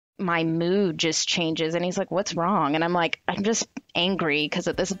my mood just changes. And he's like, what's wrong? And I'm like, I'm just angry because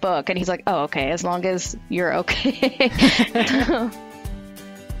of this book. And he's like, oh, okay, as long as you're okay.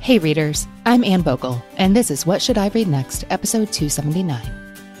 Hey readers, I'm Anne Bogel, and this is What Should I Read Next, episode 279.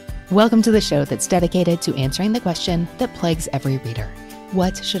 Welcome to the show that's dedicated to answering the question that plagues every reader.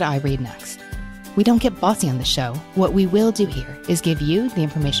 What should I read next? We don't get bossy on the show. What we will do here is give you the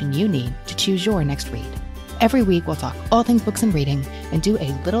information you need to choose your next read. Every week we'll talk all things books and reading and do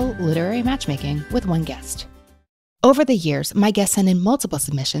a little literary matchmaking with one guest. Over the years, my guests sent in multiple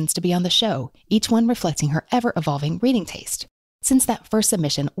submissions to be on the show, each one reflecting her ever-evolving reading taste. Since that first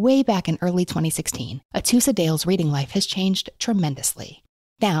submission way back in early 2016, Ahtoosa Dale's reading life has changed tremendously.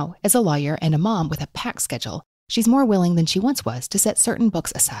 Now, as a lawyer and a mom with a packed schedule, she's more willing than she once was to set certain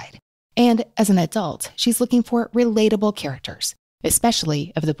books aside. And as an adult, she's looking for relatable characters,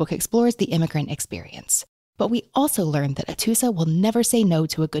 especially if the book explores the immigrant experience. But we also learned that Ahtoosa will never say no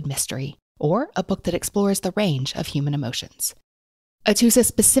to a good mystery, or a book that explores the range of human emotions. Ahtoosa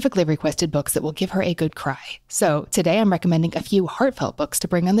specifically requested books that will give her a good cry, so today I'm recommending a few heartfelt books to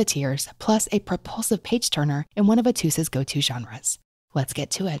bring on the tears, plus a propulsive page-turner in one of Ahtoosa's go-to genres. Let's get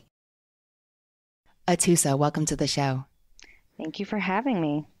to it. Ahtoosa, welcome to the show. Thank you for having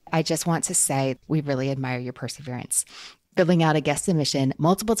me. I just want to say we really admire your perseverance. Filling out a guest submission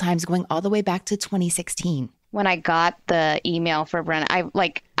multiple times going all the way back to 2016. When I got the email for Brenna,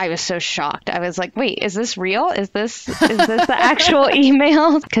 I was so shocked. I was like, wait, is this real? Is this the actual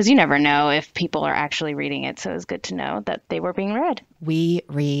email? Because you never know if people are actually reading it. So it was good to know that they were being read. We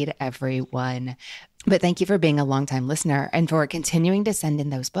read everyone. But thank you for being a longtime listener and for continuing to send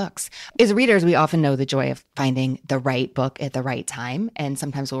in those books. As readers, we often know the joy of finding the right book at the right time. And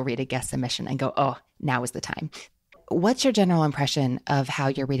sometimes we'll read a guest submission and go, oh, now is the time. What's your general impression of how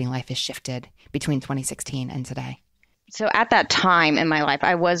your reading life has shifted between 2016 and today? So at that time in my life,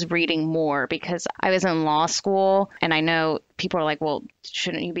 I was reading more because I was in law school. And I know people are like, well,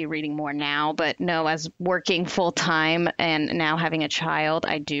 shouldn't you be reading more now? But no, as working full time and now having a child,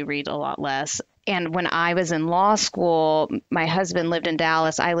 I do read a lot less. And when I was in law school, my husband lived in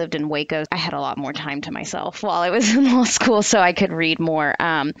Dallas. I lived in Waco. I had a lot more time to myself while I was in law school, so I could read more.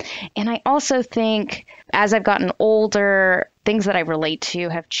 And I also think as I've gotten older, things that I relate to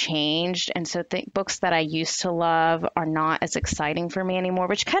have changed. And so books that I used to love are not as exciting for me anymore,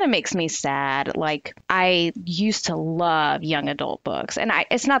 which kind of makes me sad. Like I used to love young adult books. And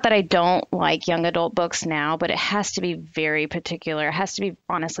it's not that I don't like young adult books now, but it has to be very particular. It has to be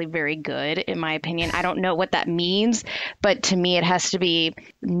honestly very good, in my opinion. I don't know what that means, but to me, it has to be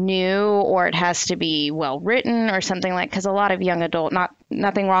new or it has to be well written or something like, because a lot of young adult,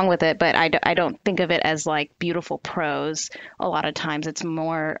 nothing wrong with it, but I don't think of it as like beautiful prose. A lot of times it's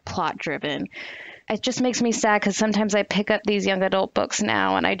more plot driven. It just makes me sad because sometimes I pick up these young adult books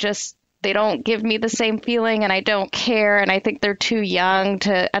now and they don't give me the same feeling and I don't care. And I think they're too young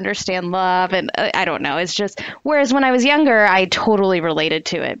to understand love. And I don't know. It's just, whereas when I was younger, I totally related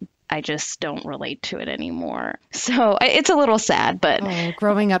to it. I just don't relate to it anymore. So it's a little sad, but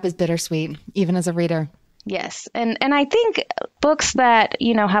growing up is bittersweet, even as a reader. Yes. And I think books that,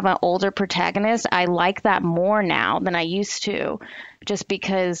 have an older protagonist, I like that more now than I used to, just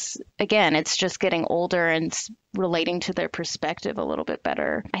because, again, it's just getting older and relating to their perspective a little bit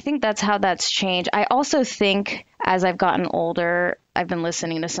better. I think that's how that's changed. I also think as I've gotten older, I've been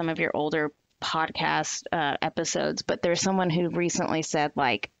listening to some of your older podcast episodes, but there's someone who recently said,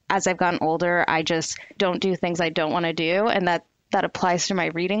 like, as I've gotten older, I just don't do things I don't want to do. And that applies to my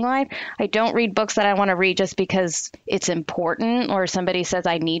reading life. I don't read books that I want to read just because it's important or somebody says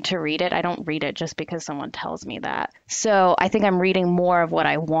I need to read it. I don't read it just because someone tells me that. So I think I'm reading more of what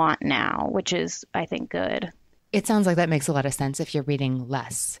I want now, which is, I think, good. It sounds like that makes a lot of sense. If you're reading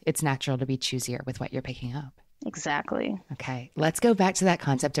less, it's natural to be choosier with what you're picking up. Exactly. Okay, let's go back to that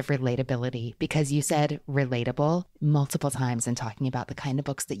concept of relatability, because you said relatable multiple times in talking about the kind of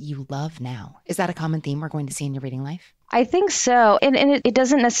books that you love now. Is that a common theme we're going to see in your reading life? I think so. And it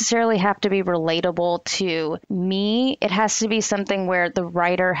doesn't necessarily have to be relatable to me. It has to be something where the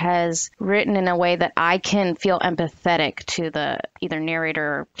writer has written in a way that I can feel empathetic to the either narrator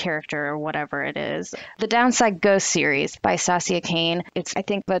or character or whatever it is. The Downside Ghost series by Stacia Kane, it's, I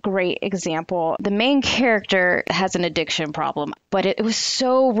think, a great example. The main character has an addiction problem, but it was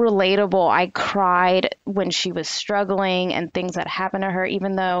so relatable. I cried when she was struggling and things that happened to her,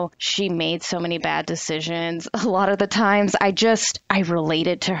 even though she made so many bad decisions. A lot of the times I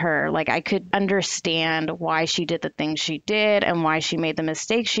related to her. Like I could understand why she did the things she did and why she made the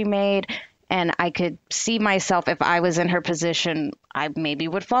mistakes she made. And I could see myself, if I was in her position, I maybe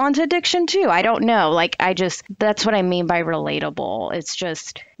would fall into addiction too. I don't know. That's what I mean by relatable. It's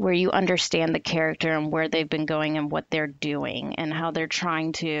just where you understand the character and where they've been going and what they're doing and how they're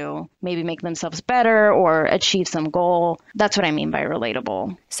trying to maybe make themselves better or achieve some goal. That's what I mean by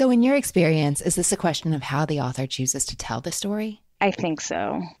relatable. So in your experience, is this a question of how the author chooses to tell the story? I think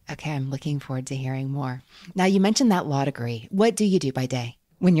so. Okay, I'm looking forward to hearing more. Now, you mentioned that law degree. What do you do by day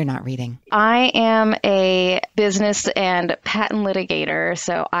when you're not reading? I am a business and patent litigator,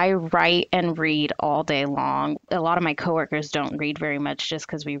 so I write and read all day long. A lot of my coworkers don't read very much just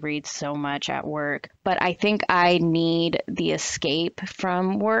because we read so much at work. But I think I need the escape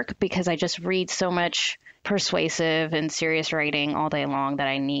from work because I just read so much persuasive and serious writing all day long that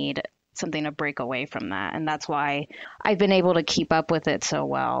I need something to break away from that. And that's why I've been able to keep up with it so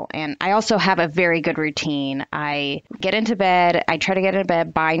well. And I also have a very good routine. I get into bed, I try to get into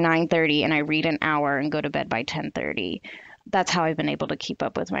bed by 9:30 and I read an hour and go to bed by 10:30. That's how I've been able to keep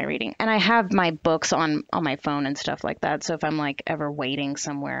up with my reading. And I have my books on my phone and stuff like that. So if I'm like ever waiting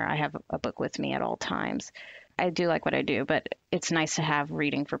somewhere, I have a book with me at all times. I do like what I do, but it's nice to have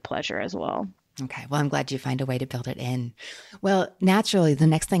reading for pleasure as well. Okay. Well, I'm glad you find a way to build it in. Well, naturally, the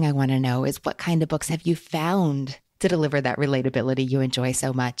next thing I want to know is what kind of books have you found to deliver that relatability you enjoy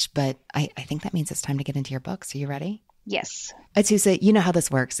so much? But I think that means it's time to get into your books. Are you ready? Yes. Ahtoosa, you know how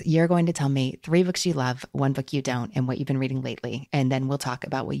this works. You're going to tell me 3 books you love, 1 book you don't, and what you've been reading lately. And then we'll talk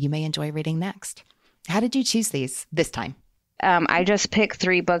about what you may enjoy reading next. How did you choose these this time? I just picked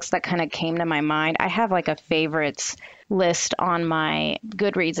 3 books that kind of came to my mind. I have like a favorites list on my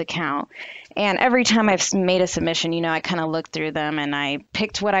Goodreads account. And every time I've made a submission, I kind of look through them and I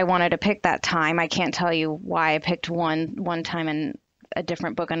picked what I wanted to pick that time. I can't tell you why I picked one time and a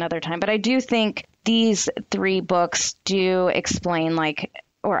different book another time. But I do think these 3 books do explain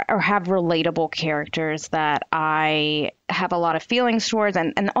or have relatable characters that I have a lot of feelings towards.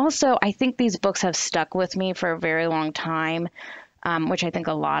 And also, I think these books have stuck with me for a very long time, which I think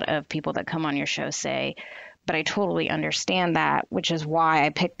a lot of people that come on your show say. But I totally understand that, which is why I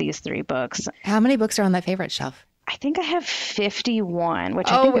picked these 3 books. How many books are on that favorite shelf? I think I have 51,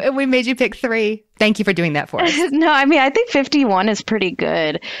 which I think we made you pick 3. Thank you for doing that for us. No, I think 51 is pretty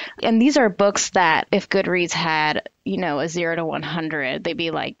good. And these are books that if Goodreads had, a 0 to 100, they'd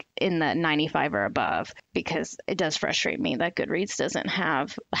be like in the 95 or above, because it does frustrate me that Goodreads doesn't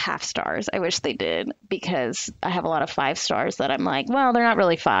have half stars. I wish they did, because I have a lot of 5 stars that I'm like, well, they're not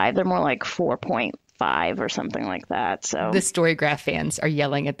really 5. They're more like 4.5 or something like that. So the Storygraph fans are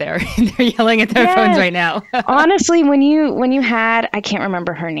yelling at they're yelling at their phones right now. Honestly, when you had, I can't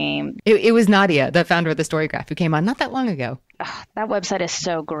remember her name. It was Nadia, the founder of the Storygraph, who came on not that long ago. That website is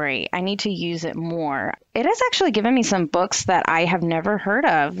so great. I need to use it more. It has actually given me some books that I have never heard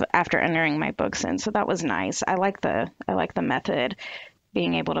of after entering my books in. So that was nice. I like the method,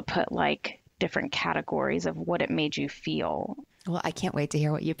 being able to put like different categories of what it made you feel. Well, I can't wait to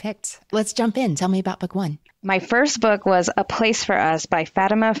hear what you picked. Let's jump in. Tell me about book 1. My first book was A Place for Us by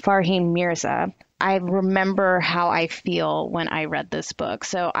Fatima Farheen Mirza. I remember how I feel when I read this book.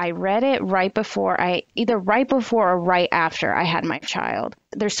 So I read it either right before or right after I had my child.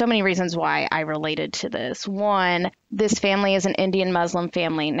 There's so many reasons why I related to this. One, this family is an Indian Muslim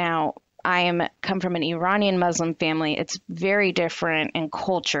family. Now, I come from an Iranian Muslim family. It's very different in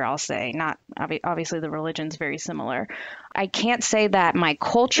culture, I'll say. Not obviously the religion's very similar. I can't say that my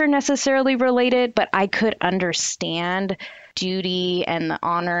culture necessarily related, but I could understand duty and the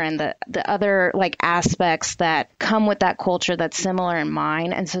honor and the other like aspects that come with that culture that's similar in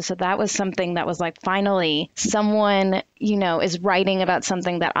mine. And so that was something that was like, finally someone, is writing about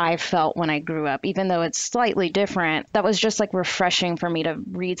something that I felt when I grew up, even though it's slightly different. That was just like refreshing for me to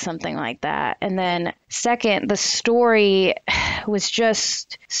read something like that. And then second, the story was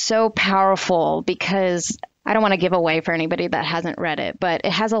just so powerful because I don't want to give away for anybody that hasn't read it, but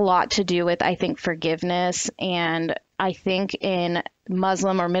it has a lot to do with, I think, forgiveness. And I think in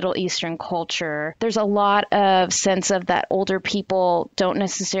Muslim or Middle Eastern culture, there's a lot of sense of that older people don't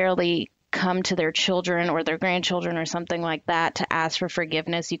necessarily come to their children or their grandchildren or something like that to ask for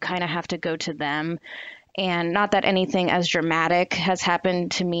forgiveness. You kind of have to go to them. And not that anything as dramatic has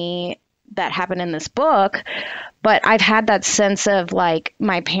happened to me that happened in this book, but I've had that sense of like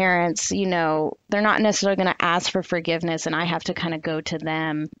my parents, they're not necessarily going to ask for forgiveness and I have to kind of go to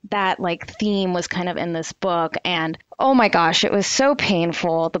them. That like theme was kind of in this book, and oh my gosh, it was so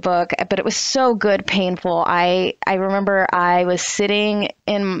painful, the book, but it was so good painful. I remember I was sitting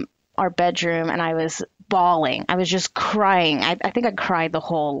in our bedroom and I was bawling. I was just crying. I think I cried the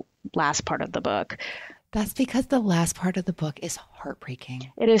whole last part of the book. That's because the last part of the book is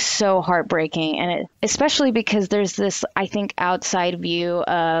heartbreaking. It is so heartbreaking. And especially because there's this, I think, outside view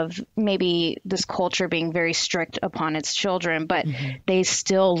of maybe this culture being very strict upon its children, but they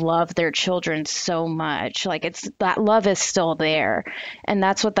still love their children so much. Like that love is still there. And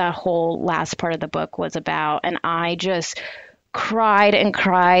that's what that whole last part of the book was about. And I just cried and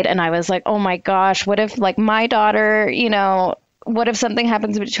cried. And I was like, oh my gosh, what if like my daughter, what if something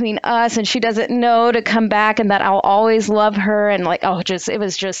happens between us and she doesn't know to come back and that I'll always love her? And like, it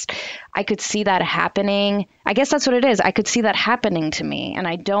was just, I could see that happening. I guess that's what it is. I could see that happening to me and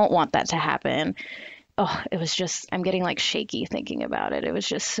I don't want that to happen. Oh, it was just, I'm getting like shaky thinking about it. It was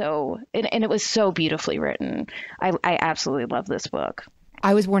just so, and it was so beautifully written. I absolutely love this book.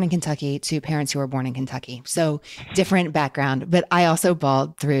 I was born in Kentucky to parents who were born in Kentucky. So different background, but I also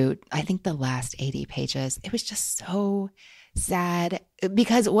bawled through, I think, the last 80 pages. It was just so sad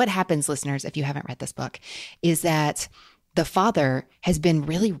because what happens, listeners, if you haven't read this book, is that the father has been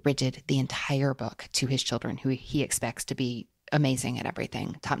really rigid the entire book to his children, who he expects to be amazing at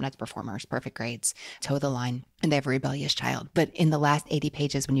everything, top-notch performers, perfect grades, toe the line, and they have a rebellious child. But in the last 80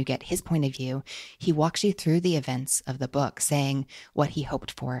 pages, when you get his point of view, he walks you through the events of the book, saying what he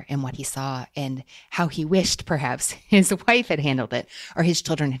hoped for and what he saw and how he wished perhaps his wife had handled it or his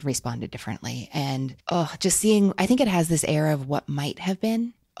children had responded differently. And just seeing, I think it has this air of what might have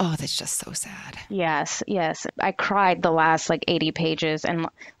been. Oh, that's just so sad. Yes. I cried the last like 80 pages. And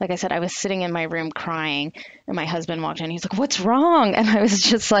like I said, I was sitting in my room crying and my husband walked in. He's like, what's wrong? And I was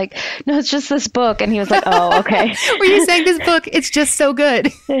just like, no, it's just this book. And he was like, oh, okay. Were you saying this book? It's just so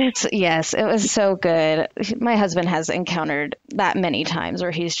good. Yes, it was so good. My husband has encountered that many times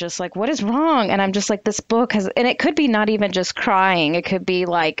where he's just like, what is wrong? And I'm just like, this book has, and it could be not even just crying. It could be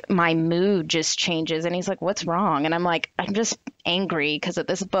like my mood just changes. And he's like, what's wrong? And I'm like, I'm just angry because of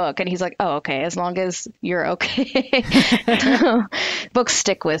this book. And he's like, oh, okay, as long as you're okay. Books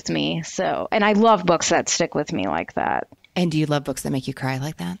stick with me. So, and I love books that stick with me like that. And do you love books that make you cry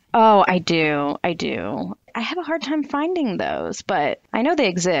like that? Oh, I do. I have a hard time finding those, but I know they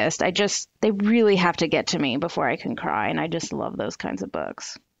exist. They really have to get to me before I can cry. And I just love those kinds of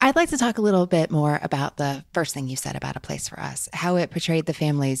books. I'd like to talk a little bit more about the first thing you said about A Place for Us, how it portrayed the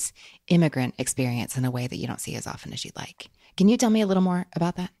family's immigrant experience in a way that you don't see as often as you'd like. Can you tell me a little more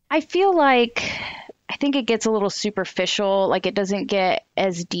about that? I feel like I think it gets a little superficial, like it doesn't get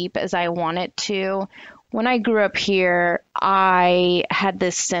as deep as I want it to. When I grew up here, I had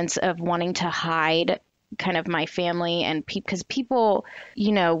this sense of wanting to hide kind of my family and because people,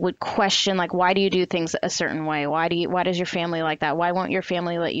 would question like, why do you do things a certain way? Why does your family like that? Why won't your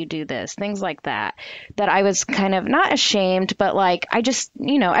family let you do this? Things like that I was kind of not ashamed, but like, I just,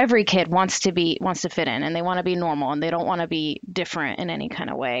 every kid wants to fit in and they want to be normal and they don't want to be different in any kind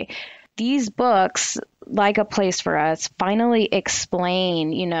of way. These books, like A Place for Us, finally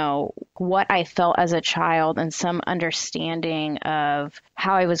explain, what I felt as a child and some understanding of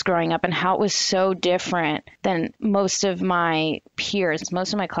how I was growing up and how it was so different than most of my peers.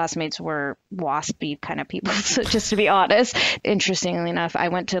 Most of my classmates were waspy kind of people, so just to be honest. Interestingly enough, I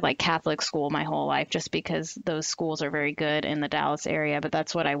went to like Catholic school my whole life just because those schools are very good in the Dallas area, but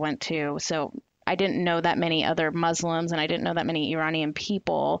that's what I went to. So I didn't know that many other Muslims and I didn't know that many Iranian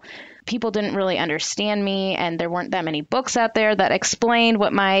people. People didn't really understand me and there weren't that many books out there that explained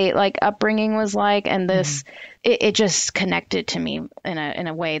what my like upbringing was like. And this, it just connected to me in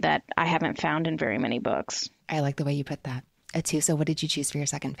a way that I haven't found in very many books. I like the way you put that. Ahtoosa, what did you choose for your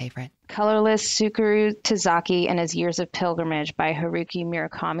second favorite? Colorless, Tsukuru, Tazaki, and His Years of Pilgrimage by Haruki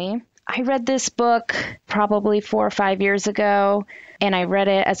Murakami. I read this book probably 4 or 5 years ago, and I read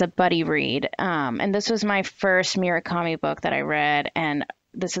it as a buddy read. And this was my first Murakami book that I read, and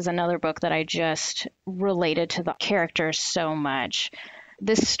this is another book that I just related to the characters so much.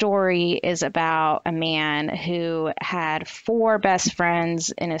 This story is about a man who had 4 best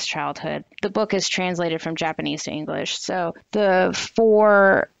friends in his childhood. The book is translated from Japanese to English. So the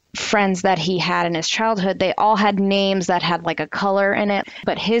 4 friends that he had in his childhood, they all had names that had like a color in it,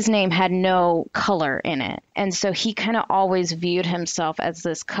 but his name had no color in it. And so he kind of always viewed himself as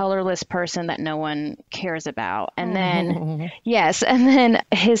this colorless person that no one cares about. And then, yes, and then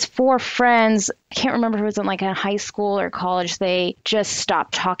his 4 friends, I can't remember if it was in like a high school or college, they just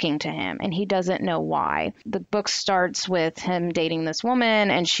stopped talking to him and he doesn't know why. The book starts with him dating this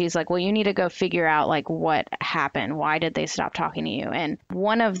woman and she's like, well, you need to go figure out like what happened. Why did they stop talking to you? And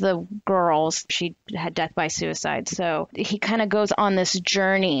one of the girls, she had death by suicide. So he kind of goes on this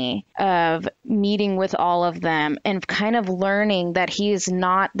journey of meeting with all of them and kind of learning that he is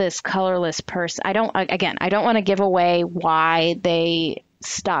not this colorless person. I don't want to give away why they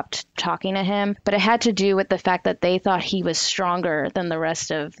stopped talking to him, but it had to do with the fact that they thought he was stronger than the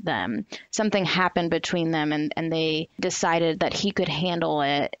rest of them. Something happened between them, and they decided that he could handle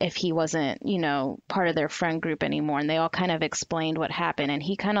it if he wasn't, part of their friend group anymore. And they all kind of explained what happened. And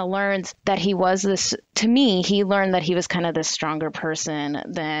he kind of learns that he was this, to me, he learned that he was kind of this stronger person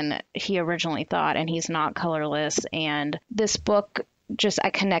than he originally thought. And he's not colorless. And this book, I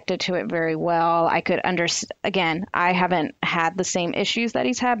connected to it very well. I could understand, again, I haven't had the same issues that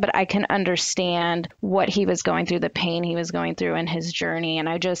he's had, but I can understand what he was going through, the pain he was going through in his journey. And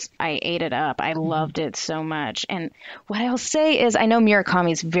I ate it up. I loved it so much. And what I'll say is, I know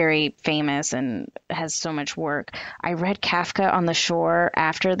Murakami's very famous and has so much work. I read Kafka on the Shore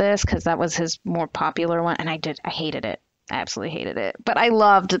after this because that was his more popular one. And I hated it. I absolutely hated it. But I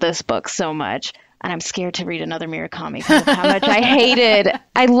loved this book so much. And I'm scared to read another Murakami because of how much I hated.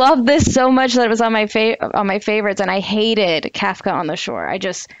 I loved this so much that it was on my favorites, and I hated Kafka on the Shore. I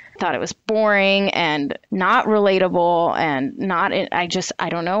just thought it was boring and not relatable, and I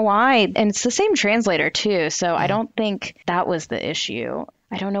don't know why. And it's the same translator too, so I don't think that was the issue.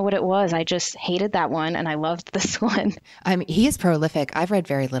 I don't know what it was. I just hated that one, and I loved this one. He is prolific. I've read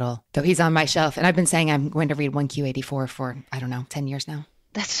very little, though he's on my shelf, and I've been saying I'm going to read 1Q84 for, 10 years now.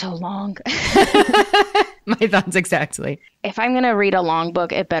 That's so long. My thoughts exactly. If I'm going to read a long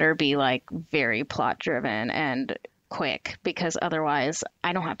book, it better be like very plot driven and quick, because otherwise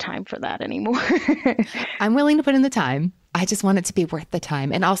I don't have time for that anymore. I'm willing to put in the time. I just want it to be worth the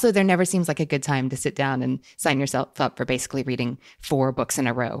time. And also, there never seems like a good time to sit down and sign yourself up for basically reading 4 books in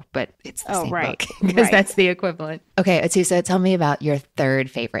a row, but it's the same book because that's the equivalent. Okay, Ahtoosa, tell me about your third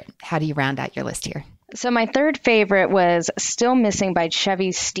favorite. How do you round out your list here? So my third favorite was Still Missing by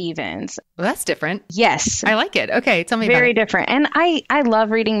Chevy Stevens. Well, that's different. Yes. I like it. Okay, tell me about it. Very different. And I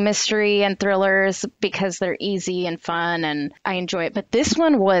love reading mystery and thrillers because they're easy and fun and I enjoy it. But this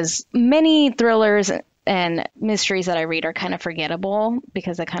one was, many thrillers and mysteries that I read are kind of forgettable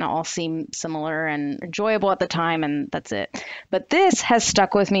because they kind of all seem similar and enjoyable at the time, and that's it. But this has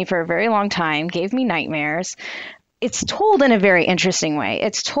stuck with me for a very long time, gave me nightmares. It's told in a very interesting way.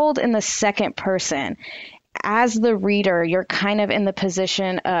 It's told in the second person. As the reader, you're kind of in the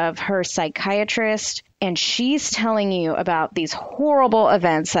position of her psychiatrist, and she's telling you about these horrible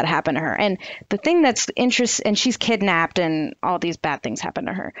events that happen to her. And the thing that's interesting, and she's kidnapped and all these bad things happen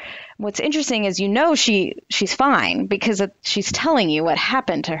to her. What's interesting is, she's fine because she's telling you what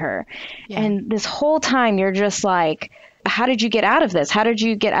happened to her. Yeah. And this whole time you're just like, how did you get out of this? How did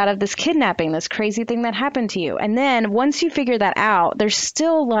you get out of this kidnapping, this crazy thing that happened to you? And then once you figure that out, there's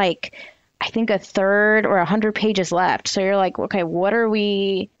still like, I think a third or 100 pages left. So you're like, okay, what are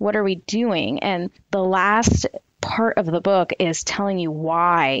we doing? And the last part of the book is telling you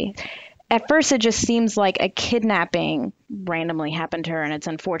why. At first, it just seems like a kidnapping randomly happened to her, and it's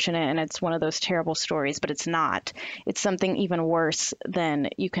unfortunate, and it's one of those terrible stories, but it's not. It's something even worse than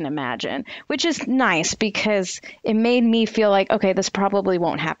you can imagine, which is nice because it made me feel like, okay, this probably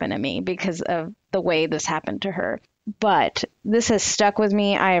won't happen to me because of the way this happened to her. But this has stuck with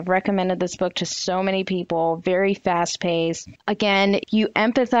me. I have recommended this book to so many people, very fast paced. Again, you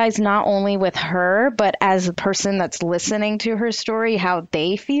empathize not only with her, but as a person that's listening to her story, how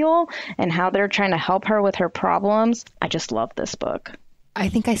they feel and how they're trying to help her with her problems. I just love this book. I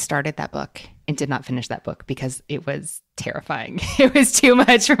think I started that book and did not finish that book because it was terrifying. It was too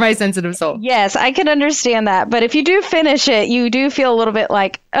much for my sensitive soul. Yes, I can understand that. But if you do finish it, you do feel a little bit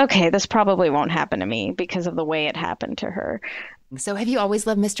like, okay, this probably won't happen to me because of the way it happened to her. So have you always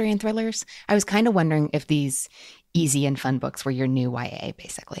loved mystery and thrillers? I was kind of wondering if these easy and fun books were your new YA,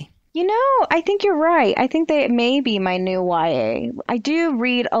 basically. I think you're right. I think they may be my new YA. I do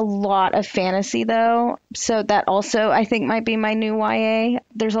read a lot of fantasy, though. So that also, I think, might be my new YA.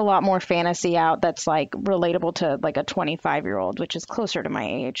 There's a lot more fantasy out that's like relatable to like a 25-year-old, which is closer to my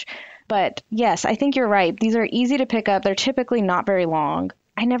age. But yes, I think you're right. These are easy to pick up. They're typically not very long.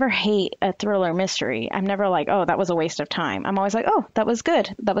 I never hate a thriller mystery. I'm never like, oh, that was a waste of time. I'm always like, oh, that was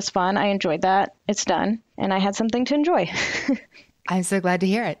good. That was fun. I enjoyed that. It's done. And I had something to enjoy. I'm so glad to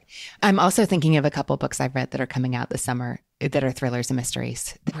hear it. I'm also thinking of a couple books I've read that are coming out this summer that are thrillers and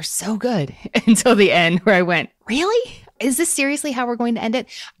mysteries. They were so good until the end where I went, really? Is this seriously how we're going to end it?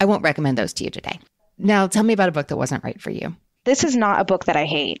 I won't recommend those to you today. Now, tell me about a book that wasn't right for you. This is not a book that I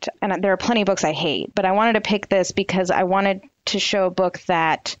hate. And there are plenty of books I hate, but I wanted to pick this because I wanted to show a book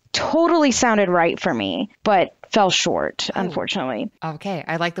that totally sounded right for me, but fell short, unfortunately. Okay.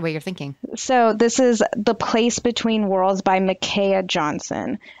 I like the way you're thinking. So this is The Place Between Worlds by Micaiah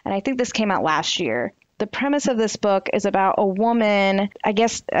Johnson. And I think this came out last year. The premise of this book is about a woman. I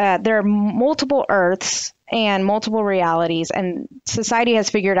guess there are multiple Earths, and multiple realities, and society has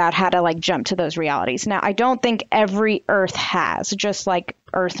figured out how to like jump to those realities. Now, I don't think every Earth has, just like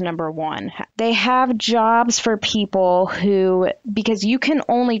Earth number one. They have jobs for people who, because you can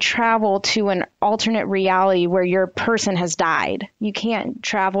only travel to an alternate reality where your person has died. You can't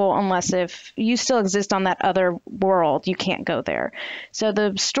travel unless if you still exist on that other world, you can't go there. So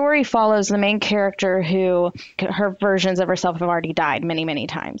the story follows the main character who, her versions of herself have already died many, many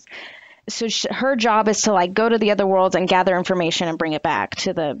times. So her job is to like go to the other worlds and gather information and bring it back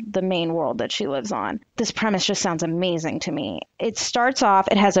to the main world that she lives on. This premise just sounds amazing to me. It starts off,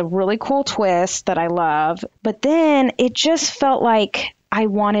 it has a really cool twist that I love, but then it just felt like I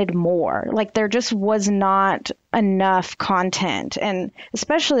wanted more. Like there just was not enough content, and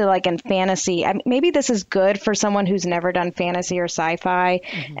especially like in fantasy. I mean, maybe this is good for someone who's never done fantasy or sci-fi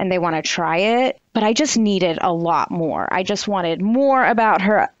and they want to try it, but I just needed a lot more. I just wanted more about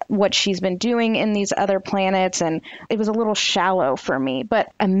her, what she's been doing in these other planets, and it was a little shallow for me, but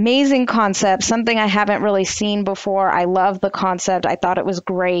amazing concept, something I haven't really seen before. I love the concept. I thought it was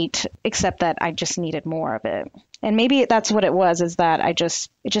great, except that I just needed more of it. And maybe that's what it was, is that it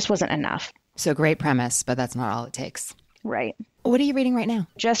just wasn't enough. So great premise, but that's not all it takes. Right. What are you reading right now?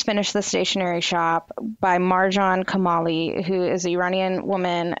 Just finished The Stationery Shop by Marjan Kamali, who is an Iranian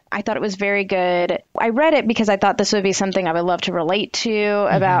woman. I thought it was very good. I read it because I thought this would be something I would love to relate to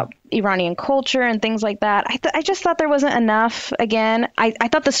about Iranian culture and things like that. I just thought there wasn't enough. Again, I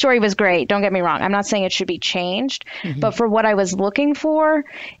thought the story was great. Don't get me wrong. I'm not saying it should be changed, but for what I was looking for,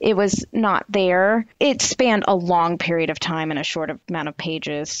 it was not there. It spanned a long period of time in a short amount of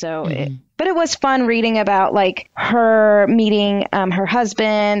pages. So but it was fun reading about like her meeting her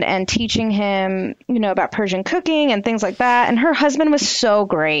husband and teaching him, about Persian cooking and things like that. And her husband was so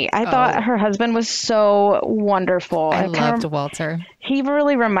great. I thought her husband was so wonderful. I loved Walter. He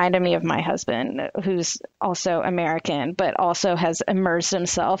really reminded me of my husband, who's also American, but also has immersed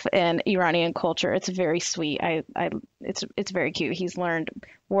himself in Iranian culture. It's very sweet. It's very cute. He's learned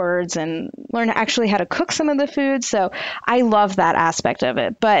words and learned actually how to cook some of the food. So I love that aspect of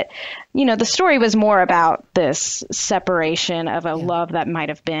it. But, the story was more about this separation of a love that might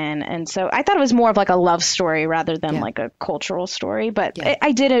have been. And so I thought it was more of like a love story rather than like a cultural story. But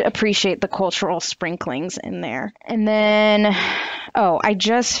I did appreciate the cultural sprinklings in there. And then... I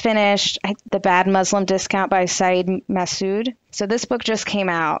just finished The Bad Muslim Discount by Saeed Massoud. So this book just came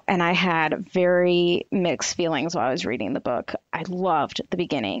out, and I had very mixed feelings while I was reading the book. I loved the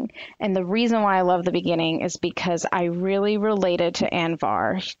beginning. And the reason why I love the beginning is because I really related to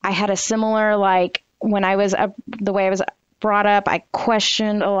Anvar. I had a similar, when I was the way I was brought up, I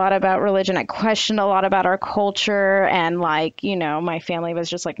questioned a lot about religion. I questioned a lot about our culture. And my family was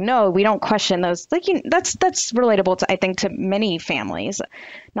just like, no, we don't question those. That's relatable to, I think, to many families,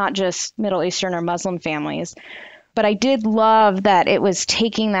 not just Middle Eastern or Muslim families. But I did love that it was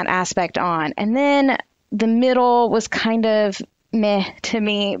taking that aspect on. And then the middle was kind of meh to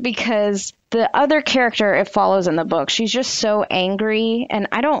me because the other character it follows in the book, she's just so angry. And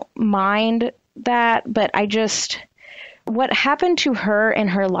I don't mind that, but what happened to her in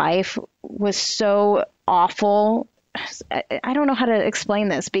her life was so awful. I don't know how to explain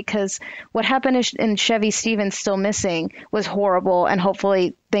this, because what happened in Chevy Stevens Still Missing was horrible, and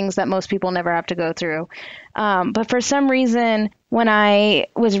hopefully things that most people never have to go through. But for some reason, when I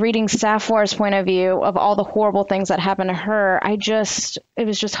was reading Safar's point of view of all the horrible things that happened to her, it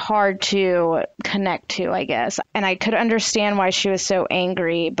was just hard to connect to, I guess. And I could understand why she was so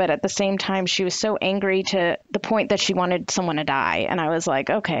angry, but at the same time, she was so angry to the point that she wanted someone to die. And I was like,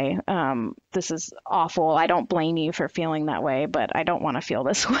 okay, this is awful. I don't blame you for feeling that way, but I don't want to feel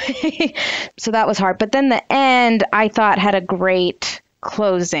this way. So that was hard. But then the end, I thought, had a great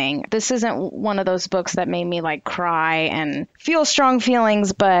closing. This isn't one of those books that made me cry and feel strong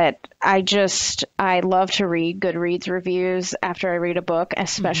feelings, but I love to read Goodreads reviews after I read a book,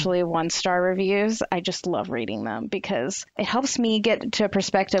 especially 1-star reviews. I just love reading them because it helps me get to a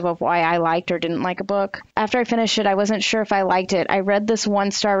perspective of why I liked or didn't like a book. After I finished it, I wasn't sure if I liked it. I read this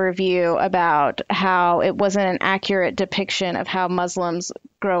 1-star review about how it wasn't an accurate depiction of how Muslims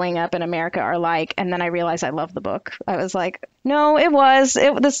growing up in America are like, and then I realized I loved the book. I was like, no, it was.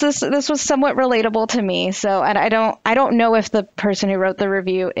 This was somewhat relatable to me. So, and I don't know if the person who wrote the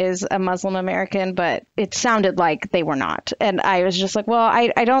review is a Muslim American, but it sounded like they were not. And I was just like, well,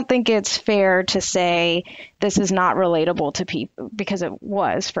 I don't think it's fair to say this is not relatable to people, because it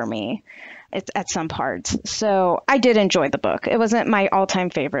was for me. It's at some parts. So I did enjoy the book. It wasn't my all-time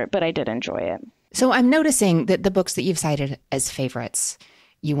favorite, but I did enjoy it. So I'm noticing that the books that you've cited as favorites,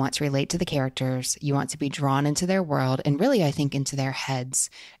 you want to relate to the characters, you want to be drawn into their world, and really, I think, into their heads.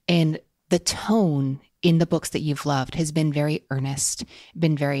 And the tone in the books that you've loved has been very earnest,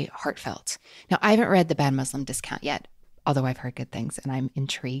 been very heartfelt. Now, I haven't read The Bad Muslim Discount yet, although I've heard good things and I'm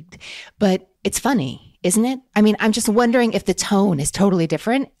intrigued. But it's funny, isn't it? I mean, I'm just wondering if the tone is totally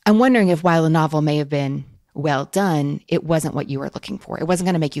different. I'm wondering if while a novel may have been well done, it wasn't what you were looking for. It wasn't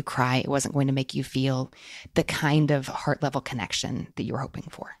going to make you cry. It wasn't going to make you feel the kind of heart level connection that you were hoping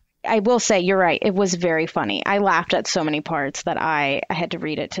for. I will say you're right. It was very funny. I laughed at so many parts that I had to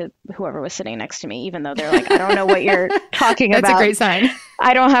read it to whoever was sitting next to me, even though they're like, I don't know what you're talking about. That's a great sign.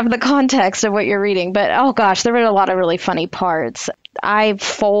 I don't have the context of what you're reading, but oh gosh, there were a lot of really funny parts. I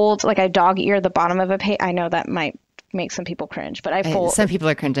dog ear the bottom of a page. I know that might make some people cringe, but I fold. Some people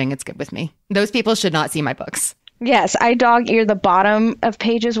are cringing. It's good with me. Those people should not see my books. Yes, I dog ear the bottom of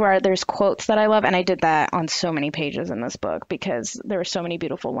pages where there's quotes that I love. And I did that on so many pages in this book because there were so many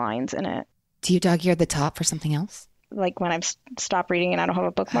beautiful lines in it. Do you dog ear the top for something else? Like when I've stopped reading and I don't have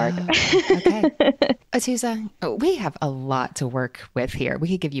a bookmark. Okay. Ahtoosa, we have a lot to work with here. We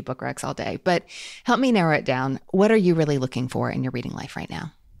could give you book recs all day, but help me narrow it down. What are you really looking for in your reading life right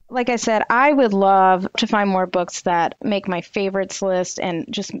now? Like I said, I would love to find more books that make my favorites list and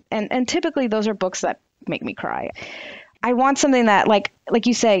typically those are books that make me cry. I want something that like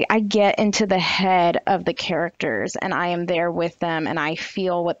you say, I get into the head of the characters and I am there with them and I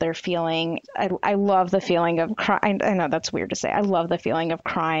feel what they're feeling. I love the feeling of crying. I know that's weird to say. I love the feeling of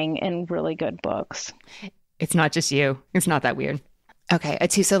crying in really good books. It's not just you. It's not that weird. Okay,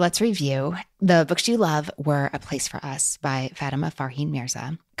 Ahtoosa, let's review. The books you love were A Place for Us by Fatima Farheen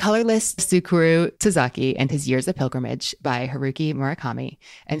Mirza, Colorless, Tsukuru Tazaki and His Years of Pilgrimage by Haruki Murakami,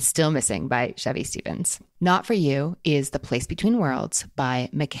 and Still Missing by Chevy Stevens. Not for You is The Place Between Worlds by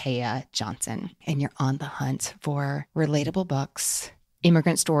Micaiah Johnson. And you're on the hunt for relatable books,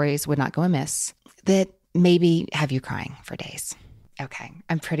 immigrant stories would not go amiss, that maybe have you crying for days. Okay,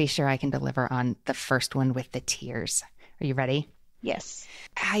 I'm pretty sure I can deliver on the first one with the tears. Are you ready? Yes.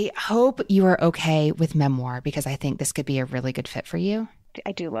 I hope you are okay with Memoir because I think this could be a really good fit for you.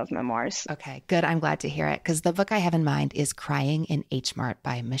 I do love memoirs. Okay, good. I'm glad to hear it because the book I have in mind is Crying in H Mart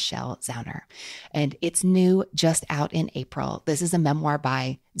by Michelle Zauner. And it's new, just out in April. This is a memoir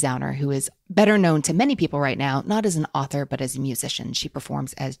by Zauner, who is better known to many people right now, not as an author, but as a musician. She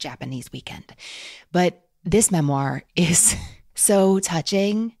performs as Japanese Weekend. But this memoir is so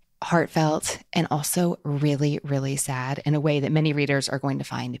touching, heartfelt, and also really, really sad in a way that many readers are going to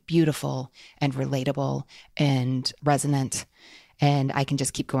find beautiful and relatable and resonant. And I can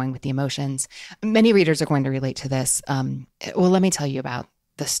just keep going with the emotions. Many readers are going to relate to this. Well, let me tell you about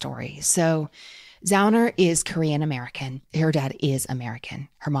the story. So Zauner is Korean American. Her dad is American.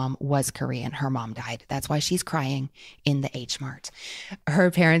 Her mom was Korean. Her mom died. That's why she's crying in the H Mart. Her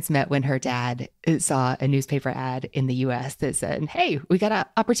parents met when her dad saw a newspaper ad in the US that said, hey, we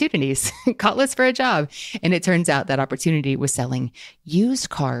got opportunities. Call us for a job. And it turns out that opportunity was selling used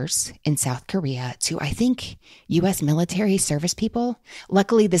cars in South Korea to, I think, US military service people.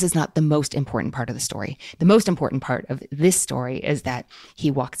 Luckily, this is not the most important part of the story. The most important part of this story is that he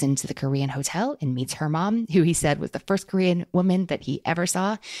walks into the Korean hotel and meets her mom, who he said was the first Korean woman that he ever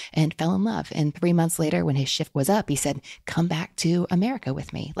saw, and fell in love. And 3 months later, when his shift was up, he said, come back to America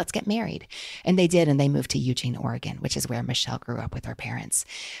with me. Let's get married. And they did, and they moved to Eugene, Oregon, which is where Michelle grew up with her parents.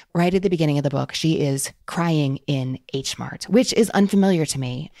 Right at the beginning of the book, she is crying in H Mart, which is unfamiliar to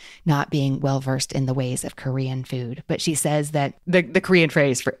me, not being well-versed in the ways of Korean food. But she says that the Korean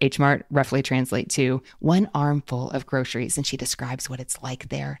phrase for H Mart roughly translates to one armful of groceries, and she describes what it's like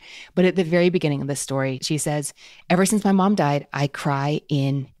there. But at the very beginning of the story, she says, ever since my mom died, I cry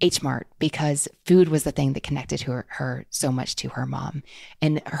in H Mart because food was the thing that connected her so much to her mom.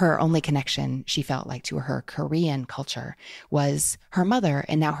 And her only connection, she felt like, to her Korean culture was her mother,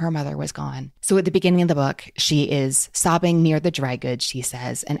 and now her mother was gone. So at the beginning of the book, she is sobbing near the dry goods, she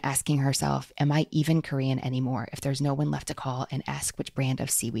says, and asking herself, am I even Korean anymore if there's no one left to call and ask which brand of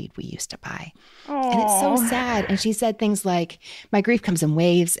seaweed we used to buy? Aww. And it's so sad. And she said things like, my grief comes in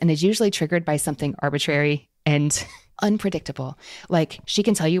waves and is usually triggered by something arbitrary and unpredictable. Like, she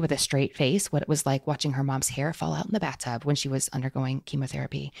can tell you with a straight face what it was like watching her mom's hair fall out in the bathtub when she was undergoing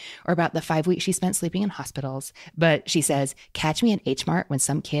chemotherapy, or about the 5 weeks she spent sleeping in hospitals. But she says, catch me in H Mart when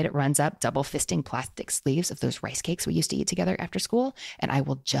some kid runs up double fisting plastic sleeves of those rice cakes we used to eat together after school, and I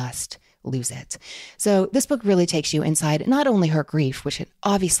will just lose it. So this book really takes you inside not only her grief, which it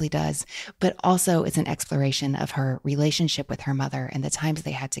obviously does, but also it's an exploration of her relationship with her mother and the times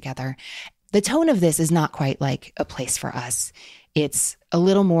they had together. The tone of this is not quite like A Place for Us. It's a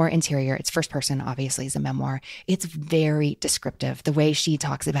little more interior. It's first person, obviously, is a memoir. It's very descriptive. The way she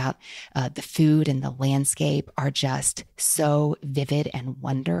talks about the food and the landscape are just so vivid and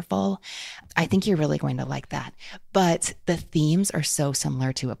wonderful. I think you're really going to like that. But the themes are so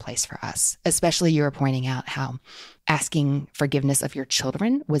similar to A Place for Us, especially you were pointing out how asking forgiveness of your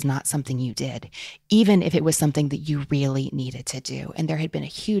children was not something you did, even if it was something that you really needed to do. And there had been a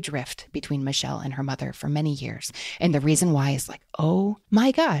huge rift between Michelle and her mother for many years. And the reason why is like, oh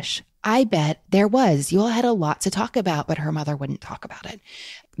my gosh, I bet there was. You all had a lot to talk about, but her mother wouldn't talk about it.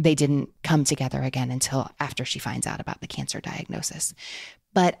 They didn't come together again until after she finds out about the cancer diagnosis.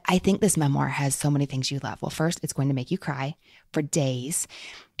 But I think this memoir has so many things you love. Well, first, it's going to make you cry for days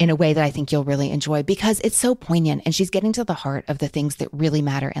in a way that I think you'll really enjoy because it's so poignant and she's getting to the heart of the things that really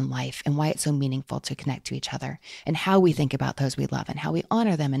matter in life and why it's so meaningful to connect to each other and how we think about those we love and how we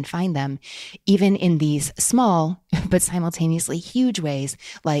honor them and find them even in these small but simultaneously huge ways,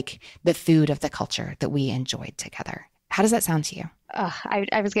 like the food of the culture that we enjoyed together. How does that sound to you?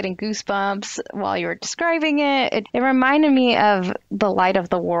 I was getting goosebumps while you were describing it. It reminded me of The Light of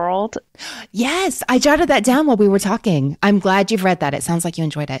the World. Yes, I jotted that down while we were talking. I'm glad you've read that. It sounds like you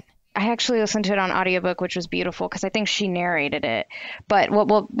enjoyed it. I actually listened to it on audiobook, which was beautiful because I think she narrated it. But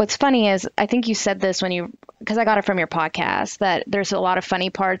what's funny is I think you said this because I got it from your podcast, that there's a lot of funny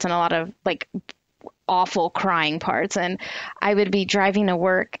parts and a lot of like awful crying parts, and I would be driving to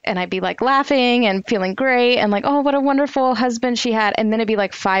work and I'd be like laughing and feeling great and like, oh, what a wonderful husband she had, and then it'd be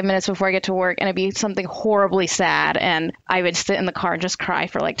like 5 minutes before I get to work and it'd be something horribly sad and I would sit in the car and just cry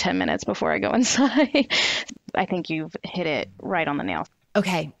for like 10 minutes before I go inside. I think you've hit it right on the nail.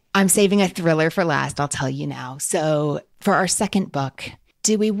 Okay, I'm saving a thriller for last, I'll tell you now. So for our second book,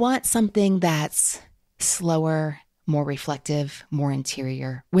 do we want something that's slower, more reflective, more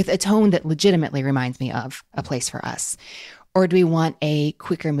interior, with a tone that legitimately reminds me of A Place for Us? Or do we want a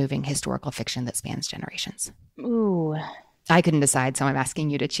quicker moving historical fiction that spans generations? Ooh. I couldn't decide, so I'm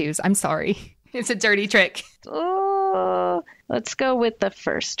asking you to choose. I'm sorry. It's a dirty trick. Oh, let's go with the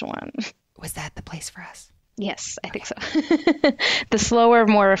first one. Was that The Place for Us? Yes, I think so. The slower,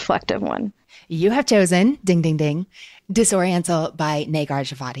 more reflective one. You have chosen, ding, ding, ding, Disoriental by Négar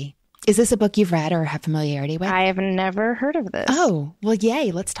Djavadi. Is this a book you've read or have familiarity with? I have never heard of this. Oh, well,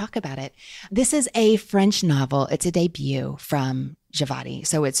 yay. Let's talk about it. This is a French novel. It's a debut from Djavadi.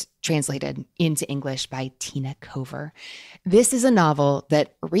 So it's translated into English by Tina Cover. This is a novel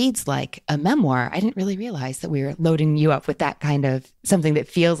that reads like a memoir. I didn't really realize that we were loading you up with that kind of something that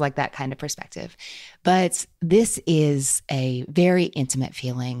feels like that kind of perspective. But this is a very intimate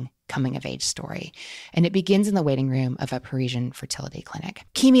feeling coming of age story. And it begins in the waiting room of a Parisian fertility clinic.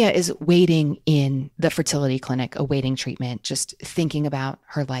 Kimia is waiting in the fertility clinic, awaiting treatment, just thinking about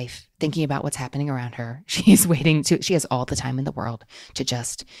her life, thinking about what's happening around her. She has all the time in the world to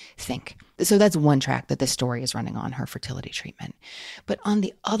just think. So that's one track that this story is running on, her fertility treatment. But on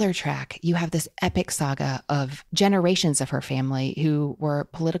the other track, you have this epic saga of generations of her family who were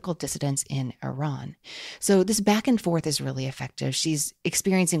political dissidents in Iran. So this back and forth is really effective. She's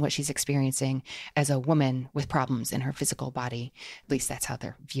experiencing what she's experiencing as a woman with problems in her physical body. At least that's how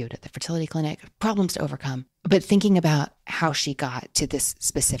they're viewed at the fertility clinic. Problems to overcome. But thinking about how she got to this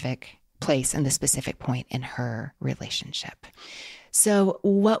specific place and the specific point in her relationship. So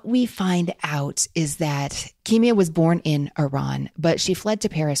what we find out is that Kimia was born in Iran, but she fled to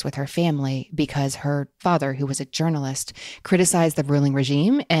Paris with her family because her father, who was a journalist, criticized the ruling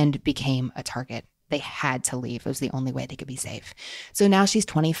regime and became a target. They had to leave. It was the only way they could be safe. So now she's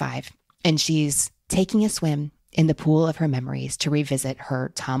 25 and she's taking a swim in the pool of her memories to revisit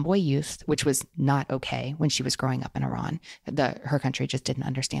her tomboy youth, which was not okay when she was growing up in Iran. Her country just didn't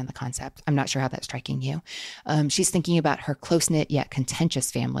understand the concept. I'm not sure how that's striking you. She's thinking about her close-knit yet contentious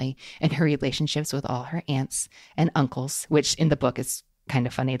family and her relationships with all her aunts and uncles, which in the book is kind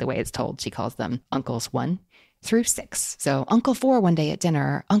of funny the way it's told. She calls them Uncles 1 through 6. So Uncle 4 one day at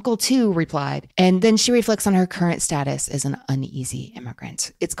dinner, Uncle 2 replied. And then she reflects on her current status as an uneasy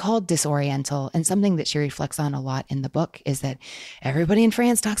immigrant. It's called Disoriental, and something that she reflects on a lot in the book is that everybody in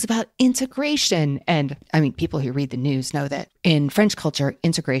France talks about integration. And I mean, people who read the news know that in French culture,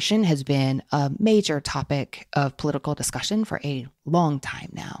 integration has been a major topic of political discussion for a long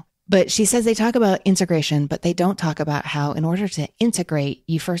time now. But she says they talk about integration, but they don't talk about how in order to integrate,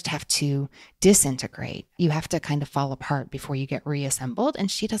 you first have to disintegrate. You have to kind of fall apart before you get reassembled. And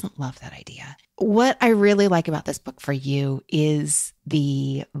she doesn't love that idea. What I really like about this book for you is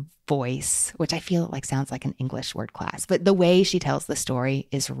the voice, which I feel like sounds like an English word class, but the way she tells the story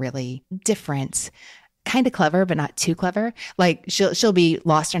is really different. kind of clever, but not too clever. Like she'll be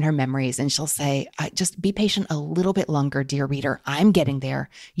lost in her memories and she'll say, just be patient a little bit longer, dear reader. I'm getting there.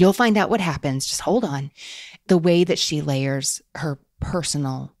 You'll find out what happens. Just hold on. The way that she layers her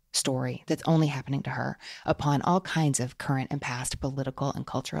personal story that's only happening to her upon all kinds of current and past political and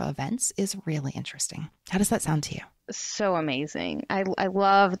cultural events is really interesting. How does that sound to you? So amazing. I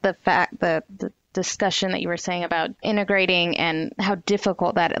love the fact that the discussion that you were saying about integrating and how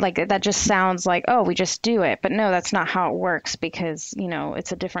difficult that just sounds like, oh, we just do it. But no, that's not how it works because,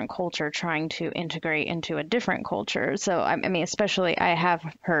 it's a different culture trying to integrate into a different culture. So, I mean, especially I have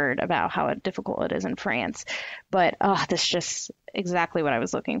heard about how difficult it is in France, but this is just exactly what I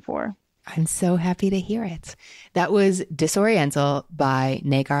was looking for. I'm so happy to hear it. That was Disoriental by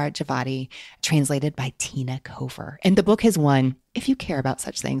Négar Djavadi, translated by Tina Cover. And the book has won, if you care about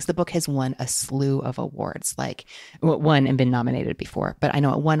such things, the book has won a slew of awards, won and been nominated before. But I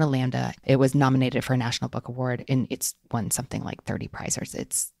know it won a Lambda. It was nominated for a National Book Award, and it's won something like 30 prizes.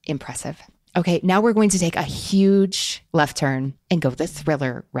 It's impressive. Okay, now we're going to take a huge left turn and go the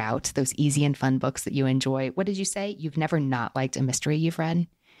thriller route, those easy and fun books that you enjoy. What did you say? You've never not liked a mystery you've read?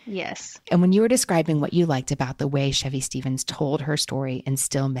 Yes. And when you were describing what you liked about the way Chevy Stevens told her story in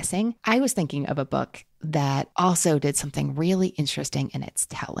Still Missing, I was thinking of a book that also did something really interesting in its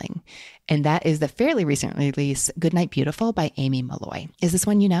telling. And that is the fairly recent release, Goodnight, Beautiful by Aimee Malloy. Is this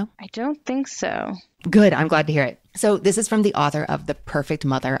one you know? I don't think so. Good. I'm glad to hear it. So this is from the author of The Perfect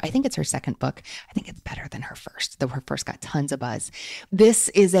Mother. I think it's her second book. I think it's better than her first, though her first got tons of buzz. This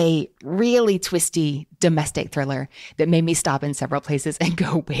is a really twisty domestic thriller that made me stop in several places and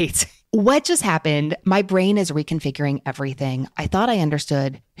go, wait, what just happened? My brain is reconfiguring everything. I thought I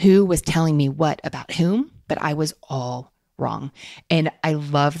understood who was telling me what about whom, but I was all wrong. And I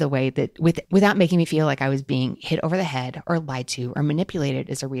love the way that without making me feel like I was being hit over the head or lied to or manipulated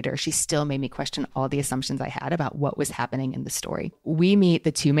as a reader, she still made me question all the assumptions I had about what was happening in the story. We meet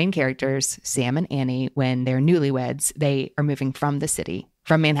the two main characters, Sam and Annie, when they're newlyweds. They are moving from the city,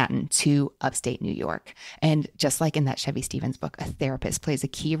 from Manhattan to upstate New York. And just like in that Chevy Stevens book, a therapist plays a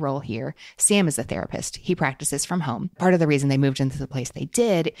key role here. Sam is a therapist. He practices from home. Part of the reason they moved into the place they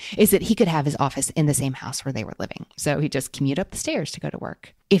did is that he could have his office in the same house where they were living. So he just commute up the stairs to go to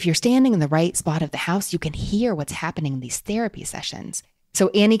work. If you're standing in the right spot of the house, you can hear what's happening in these therapy sessions. So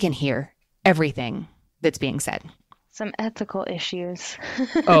Annie can hear everything that's being said. Some ethical issues.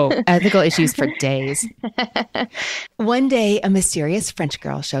 Oh, ethical issues for days. One day, a mysterious French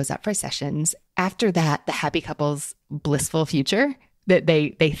girl shows up for sessions. After that, the happy couple's blissful future that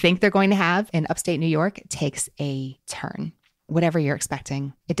they think they're going to have in upstate New York takes a turn. Whatever you're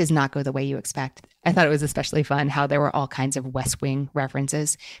expecting, it does not go the way you expect. I thought it was especially fun how there were all kinds of West Wing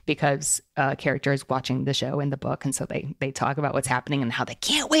references because characters watching the show in the book. And so they talk about what's happening and how they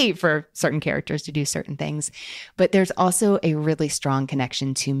can't wait for certain characters to do certain things. But there's also a really strong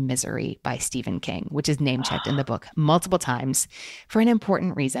connection to Misery by Stephen King, which is name checked in the book multiple times for an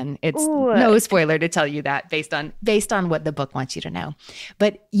important reason. It's no spoiler to tell you that based on what the book wants you to know.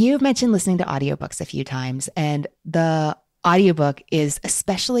 But you've mentioned listening to audiobooks a few times, and the audiobook is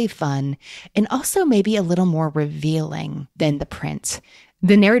especially fun and also maybe a little more revealing than the print.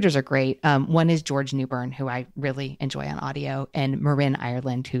 The narrators are great. One is George Newbern, who I really enjoy on audio, and Marin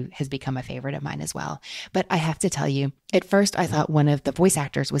Ireland, who has become a favorite of mine as well. But I have to tell you, at first I thought one of the voice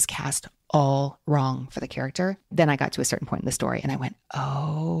actors was cast all wrong for the character. Then I got to a certain point in the story and I went,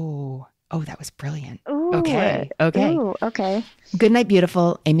 oh, that was brilliant. Ooh, Okay. Ooh, okay. Goodnight,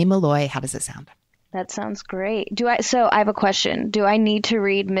 Beautiful, Aimee Malloy. How does it sound? That sounds great. So I have a question. Do I need to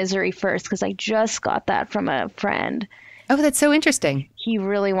read Misery first? Because I just got that from a friend. Oh, that's so interesting. He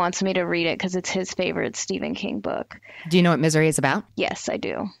really wants me to read it because it's his favorite Stephen King book. Do you know what Misery is about? Yes, I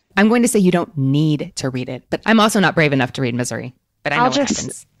do. I'm going to say you don't need to read it, but I'm also not brave enough to read Misery. But I know what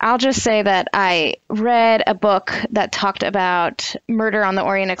happens. I'll just say that I read a book that talked about Murder on the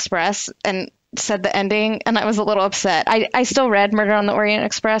Orient Express and said the ending, and I was a little upset. I still read Murder on the Orient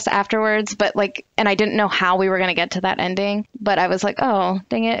Express afterwards, but and I didn't know how we were going to get to that ending, but I was like, oh,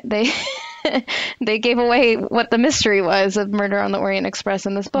 dang it. They gave away what the mystery was of Murder on the Orient Express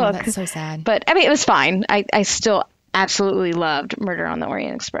in this book. Oh, that's so sad. But I mean, it was fine. I still absolutely loved Murder on the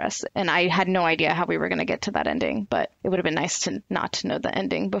Orient Express, and I had no idea how we were going to get to that ending, but it would have been nice to not to know the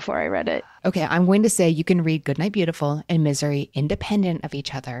ending before I read it. Okay, I'm going to say you can read Goodnight, Beautiful and Misery independent of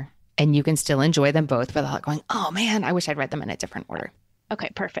each other, and you can still enjoy them both without going, oh man, I wish I'd read them in a different order. Okay,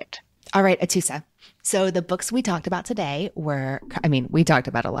 perfect. All right, Ahtoosa. So the books we talked about today we talked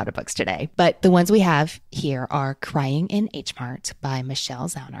about a lot of books today, but the ones we have here are Crying in H Mart by Michelle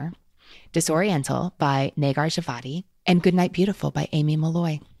Zauner, Disoriental by Négar Djavadi, and Goodnight, Beautiful by Aimee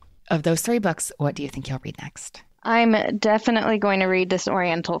Malloy. Of those 3 books, what do you think you'll read next? I'm definitely going to read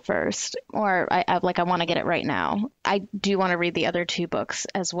Disoriental first, or I want to get it right now. I do want to read the other 2 books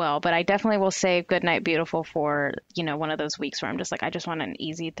as well, but I definitely will save Goodnight Beautiful for, one of those weeks where I'm just like, I just want an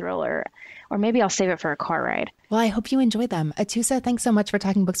easy thriller, or maybe I'll save it for a car ride. Well, I hope you enjoyed them. Ahtoosa, thanks so much for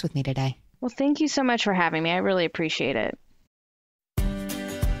talking books with me today. Well, thank you so much for having me. I really appreciate it.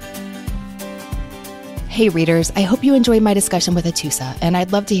 Hey readers, I hope you enjoyed my discussion with Ahtoosa, and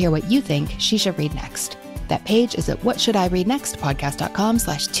I'd love to hear what you think she should read next. That page is at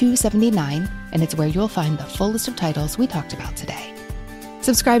whatshouldireadnextpodcast.com/279, and it's where you'll find the full list of titles we talked about today.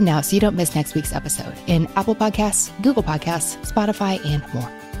 Subscribe now so you don't miss next week's episode in Apple Podcasts, Google Podcasts, Spotify, and more.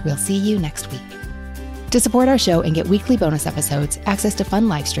 We'll see you next week. To support our show and get weekly bonus episodes, access to fun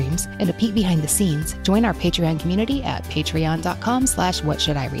live streams, and a peek behind the scenes, join our Patreon community at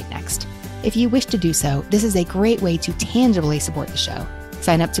patreon.com/whatshouldireadnext. If you wish to do so, this is a great way to tangibly support the show.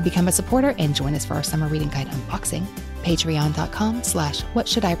 Sign up to become a supporter and join us for our summer reading guide unboxing.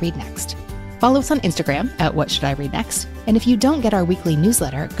 Patreon.com/whatshouldireadnext. Follow us on Instagram at whatshouldireadnext. And if you don't get our weekly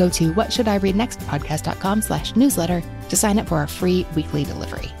newsletter, go to whatshouldireadnextpodcast.com/newsletter to sign up for our free weekly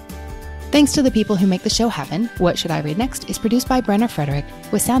delivery. Thanks to the people who make the show happen, What Should I Read Next is produced by Brenna Frederick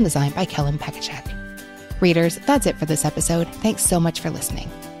with sound design by Kellen Pekacek. Readers, that's it for this episode. Thanks so much for listening.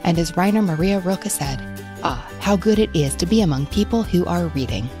 And as Rainer Maria Rilke said, how good it is to be among people who are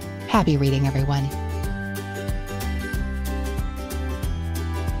reading. Happy reading, everyone.